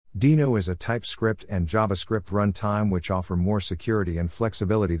Dino is a TypeScript and JavaScript runtime which offer more security and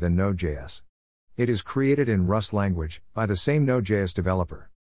flexibility than Node.js. It is created in Rust language, by the same Node.js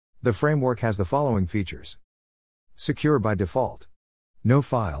developer. The framework has the following features. Secure by default. No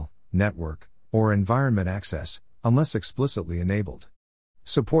file, network, or environment access, unless explicitly enabled.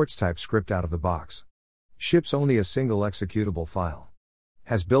 Supports TypeScript out of the box. Ships only a single executable file.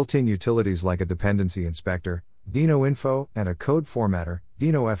 Has built-in utilities like a dependency inspector, Dino Info, and a code formatter,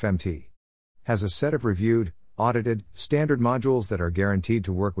 Dino FMT. Has a set of reviewed, audited, standard modules that are guaranteed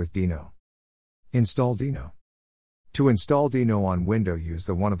to work with Dino. Install Dino. To install Dino on Windows, use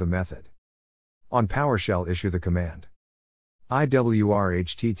the one of the method. On PowerShell, issue the command IWR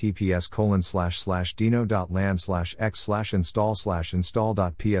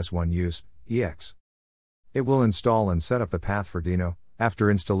https://dino.land/x/install/install.ps1 use, ex. It will install and set up the path for Dino. After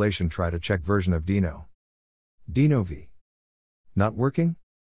installation, try to check version of Dino. Dino V. Not working?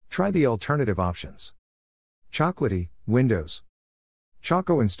 Try the alternative options. Chocolatey, Windows.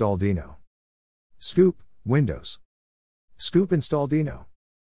 Choco install Dino. Scoop, Windows. Scoop install Dino.